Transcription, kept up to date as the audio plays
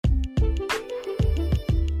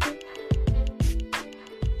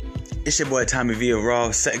It's your boy Tommy V of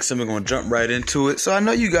Raw Sex, and we're gonna jump right into it. So I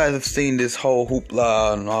know you guys have seen this whole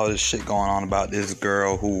hoopla and all this shit going on about this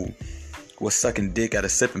girl who was sucking dick out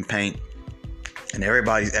of sipping paint, and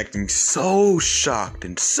everybody's acting so shocked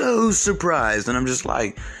and so surprised, and I'm just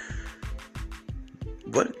like,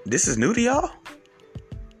 what? This is new to y'all?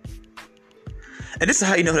 And this is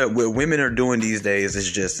how you know that what women are doing these days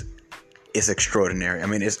is it's extraordinary. I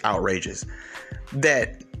mean, it's outrageous.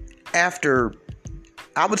 That after,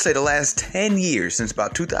 I would say, the last 10 years, since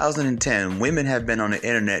about 2010, women have been on the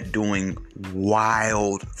internet doing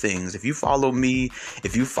wild things. If you followed me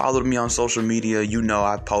on social media, you know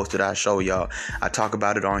I posted, I show y'all. I talk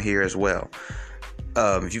about it on here as well.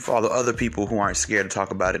 If you follow other people who aren't scared to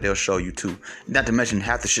talk about it, they'll show you too. Not to mention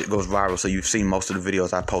half the shit goes viral, so you've seen most of the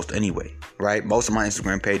videos I post anyway, right? Most of my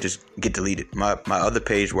Instagram pages get deleted. My other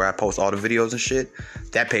page where I post all the videos and shit,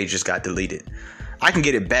 that page just got deleted. I can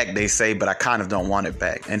get it back, they say, but I kind of don't want it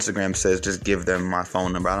back. Instagram says just give them my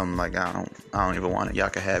phone number. I'm like, I don't even want it.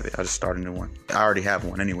 Y'all can have it. I'll just start a new one. I already have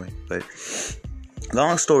one anyway. But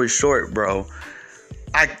long story short, bro,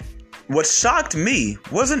 what shocked me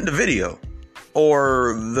wasn't the video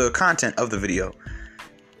or the content of the video.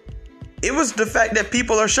 It was the fact that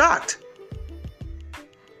people are shocked.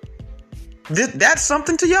 That's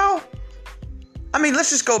something to y'all? I mean,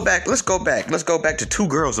 let's just go back. Let's go back to 2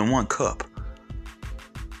 girls in 1 cup.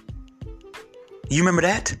 You remember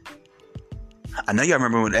that? I know y'all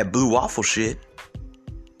remember that blue waffle shit.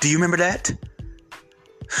 Do you remember that?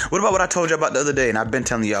 What about what I told you about the other day and I've been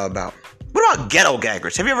telling y'all about? What about ghetto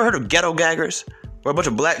gaggers? Have you ever heard of ghetto gaggers? Where a bunch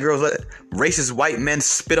of black girls let racist white men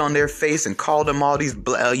spit on their face and call them all these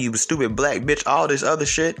you stupid black bitch, all this other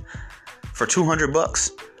shit for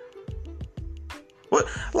 $200. What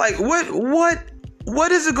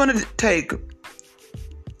is it gonna take?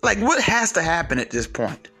 Like, what has to happen at this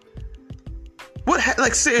point?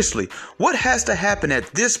 Seriously, what has to happen at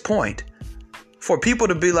this point for people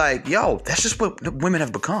to be like, yo, that's just what women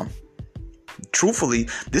have become? Truthfully,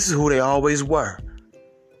 this is who they always were.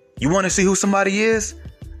 You want to see who somebody is?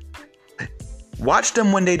 Watch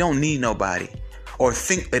them when they don't need nobody or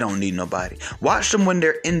think they don't need nobody. Watch them when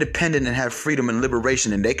they're independent and have freedom and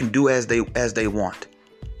liberation and they can do as they want.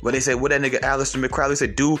 What they say, what that nigga Aleister McCrowley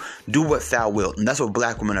said, do what thou wilt. And that's what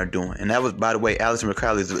black women are doing. And that was, by the way, Aleister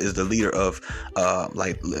McCrowley is the leader of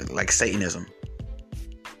like Satanism.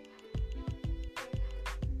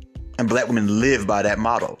 And black women live by that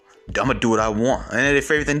motto. I'm gonna do what I want. And their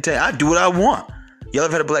favorite thing to tell you, I do what I want. Y'all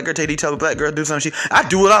ever had a black girl tell a black girl to do something? I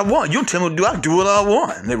do what I want. You don't tell me what to do. I do what I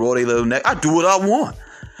want. And they roll their little neck. I do what I want.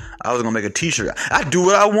 I was gonna make a t-shirt. I do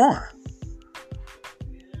what I want.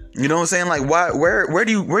 You know what I'm saying? Like, where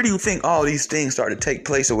do you think all these things start to take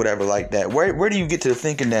place or whatever like that? Where do you get to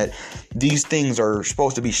thinking that these things are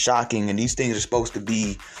supposed to be shocking and these things are supposed to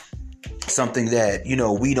be something that, you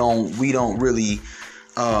know, we don't really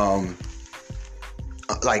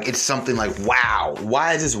like, it's something like, wow,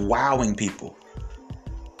 why is this wowing people?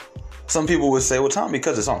 Some people would say, well, Tom,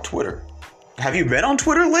 because it's on Twitter. Have you been on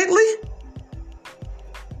Twitter lately?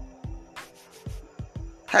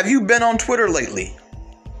 Have you been on Twitter lately?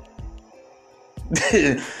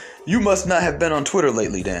 You must not have been on Twitter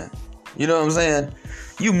lately, Dan. You know what I'm saying?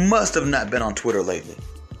 You must have not been on Twitter lately.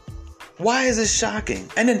 Why is this shocking?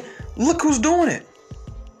 And then look who's doing it.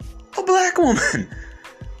 A black woman.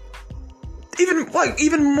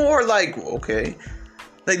 Even more like, okay.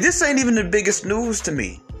 Like, this ain't even the biggest news to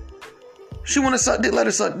me. She want to suck dick, let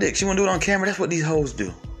her suck dick. She want to do it on camera. That's what these hoes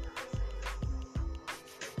do.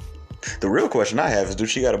 The real question I have is, do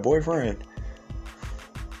she got a boyfriend?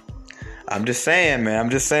 I'm just saying, man.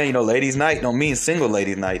 You know, ladies' night don't mean single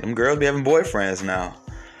ladies' night. Them girls be having boyfriends now.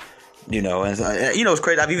 You know, and you know, it's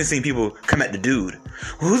crazy. I've even seen people come at the dude.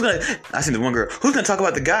 I seen this one girl. Who's gonna talk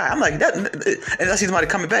about the guy? I'm like, that, and I see somebody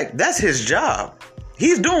coming back. That's his job.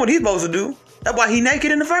 He's doing what he's supposed to do. That's why he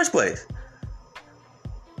naked in the first place.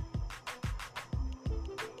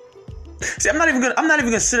 See, I'm not even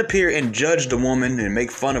gonna sit up here and judge the woman and make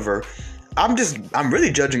fun of her. I'm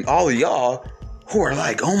really judging all of y'all who are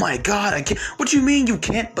like, oh my God, I can't. What you mean you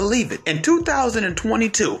can't believe it? In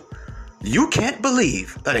 2022, you can't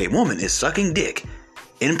believe that a woman is sucking dick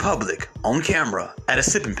in public, on camera, at a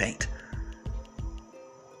sipping paint.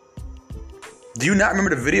 Do you not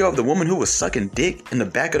remember the video of the woman who was sucking dick in the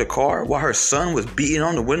back of the car while her son was beating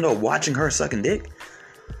on the window watching her sucking dick?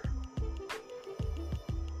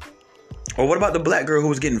 Or what about the black girl who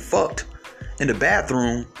was getting fucked in the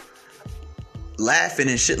bathroom, laughing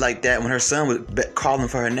and shit like that when her son was calling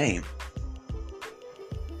for her name?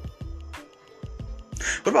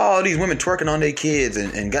 What about all these women twerking on their kids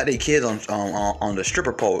and got their kids on the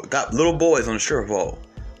stripper pole? Got little boys on the stripper pole.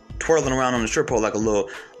 twirling around on the strip pole like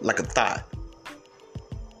a thought.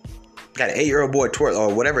 Got an 8-year-old boy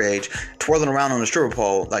or whatever age twirling around on the stripper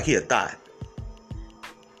pole like he a thought.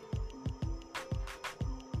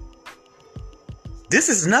 This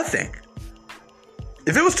is nothing.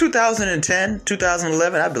 If it was 2010,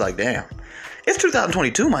 2011, I'd be like, damn. It's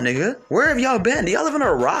 2022, my nigga. Where have y'all been? Do y'all live under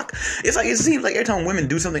a rock? It's like, it seems like every time women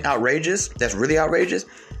do something outrageous, that's really outrageous,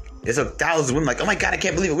 it's 1,000 women like, oh my God, I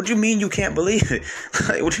can't believe it. What do you mean you can't believe it?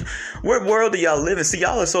 Like, what world do y'all live in? See,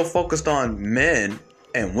 y'all are so focused on men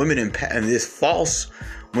and women and this false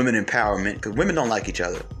women empowerment, because women don't like each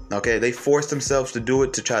other. Okay, they force themselves to do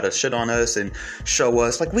it to try to shit on us and show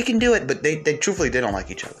us like we can do it, but they truthfully they don't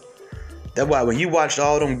like each other. That's why when you watch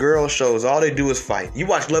all them girl shows, all they do is fight. You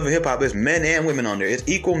watch Love and Hip Hop, it's men and women on there. It's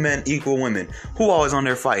equal men, equal women. Who always on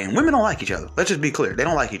there fighting? Women don't like each other. Let's just be clear. They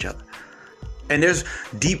don't like each other. And there's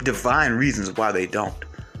deep, divine reasons why they don't.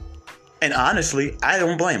 And honestly, I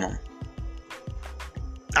don't blame them.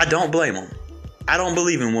 I don't blame them. I don't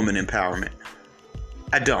believe in women empowerment.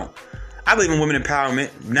 I don't. I believe in women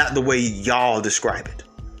empowerment, not the way y'all describe it.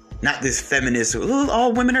 Not this feminist,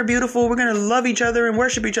 all women are beautiful, we're going to love each other and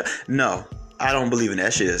worship each other. No, I don't believe in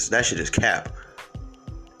that shit. That shit is cap.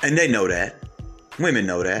 And they know that. Women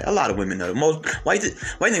know that. A lot of women know that. Why you think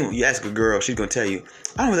when you ask a girl, she's going to tell you,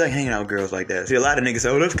 I don't really like hanging out with girls like that. See, a lot of niggas say,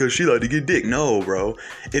 oh, that's because she like to get dick. No, bro.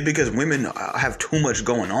 It's because women have too much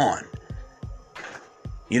going on.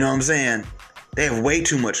 You know what I'm saying? They have way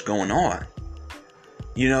too much going on.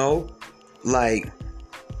 You know? Like,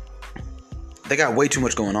 they got way too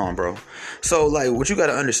much going on, bro. So, like, what you got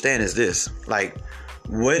to understand is this. Like,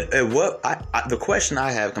 the question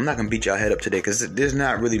I have, I'm not going to beat y'all head up today because there's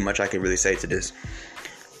not really much I can really say to this.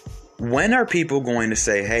 When are people going to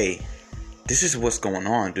say, hey, this is what's going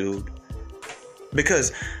on, dude?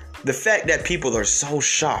 Because the fact that people are so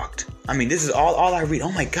shocked. I mean, this is all I read.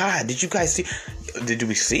 Oh, my God. Did you guys see? Did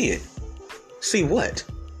we see it? See what?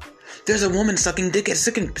 There's a woman sucking dick at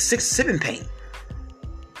sipping paint.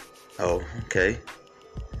 Oh, okay.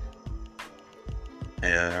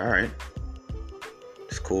 Yeah, alright.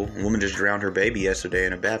 It's cool. A woman just drowned her baby yesterday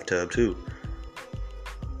in a bathtub, too.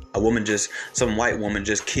 Some white woman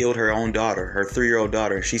just killed her own daughter, her 3-year-old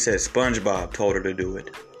daughter. She said SpongeBob told her to do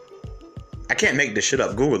it. I can't make this shit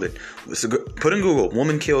up. Google it. Put in Google,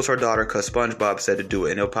 woman kills her daughter because SpongeBob said to do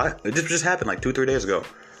it. And it just happened like 2-3 days ago.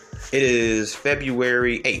 It is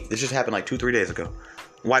February 8th. This just happened like 2-3 days ago.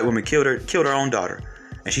 White woman killed her own daughter.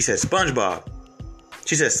 And she said SpongeBob.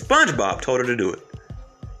 She said SpongeBob told her to do it.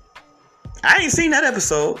 I ain't seen that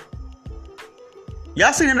episode.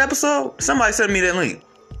 Y'all seen that episode? Somebody send me that link.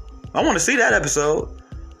 I want to see that episode.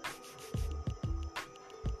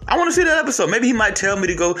 I want to see that episode. Maybe he might tell me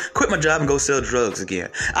to go quit my job and go sell drugs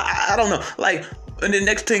again. I don't know. Like, and the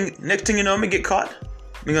next thing you know, I'm gonna get caught.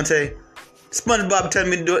 I'm gonna say, SpongeBob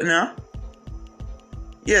telling me to do it now.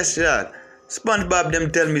 Yes, yeah. SpongeBob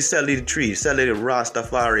them telling me sell the tree, sell the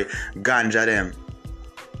Rastafari ganja them.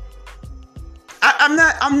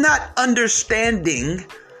 I'm not understanding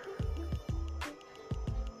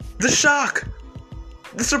the shock,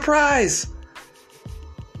 the surprise.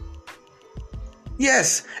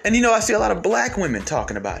 Yes, and you know, I see a lot of black women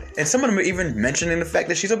talking about it, and some of them are even mentioning the fact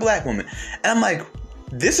that she's a black woman. And I'm like,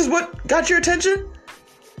 this is what got your attention?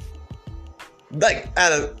 Like,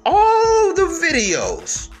 out of all the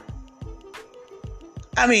videos,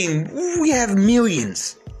 I mean, we have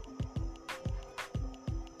millions.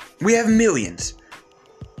 We have millions.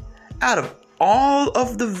 Out of all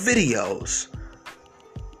of the videos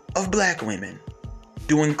of black women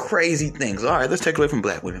doing crazy things. All right, let's take away from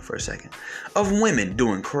black women for a second. Of women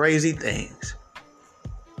doing crazy things.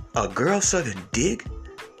 A girl sucking dick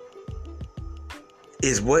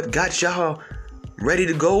is what got y'all ready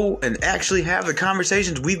to go and actually have the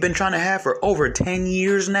conversations we've been trying to have for over 10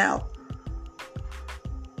 years now.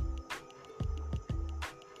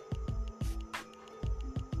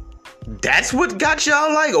 That's what got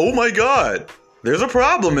y'all like, oh my God, there's a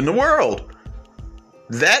problem in the world.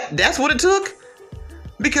 That's what it took?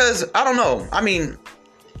 Because, I don't know. I mean,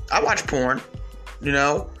 I watch porn, you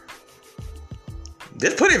know.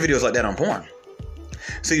 There's plenty of videos like that on porn.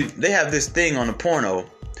 See, they have this thing on the porno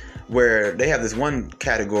where they have this one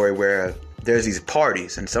category where there's these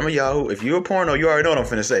parties. And some of y'all, if you're a porno, you already know what I'm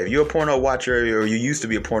finna say. If you're a porno watcher or you used to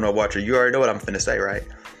be a porno watcher, you already know what I'm finna say, right?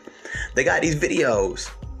 They got these videos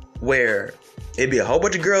where it'd be a whole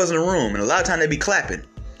bunch of girls in a room, and a lot of time they'd be clapping.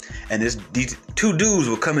 And these two dudes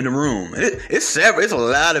will come in the room. It's a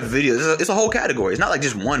lot of videos. It's a whole category. It's not like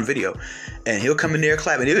just one video. And he'll come in there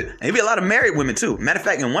clapping. And it'd be a lot of married women too. Matter of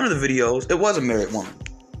fact, in one of the videos, it was a married woman.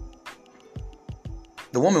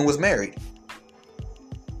 The woman was married.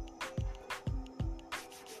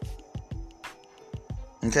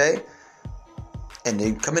 Okay? And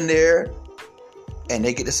they come in there and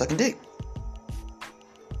they get to sucking dick.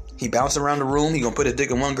 He bouncing around the room. He gonna put his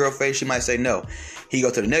dick in one girl's face. She might say no. He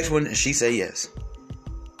go to the next one and she say yes.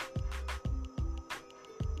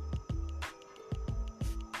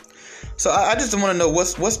 So I just want to know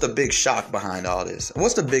what's the big shock behind all this?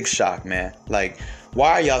 What's the big shock, man? Like,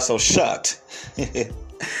 why are y'all so shocked? Hey,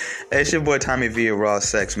 it's your boy Tommy V of Raw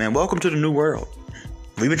Sex, man. Welcome to the new world.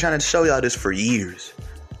 We've been trying to show y'all this for years.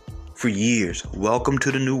 For years. Welcome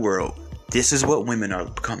to the new world. This is what women are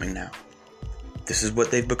becoming now. This is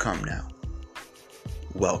what they've become now.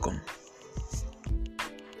 Welcome.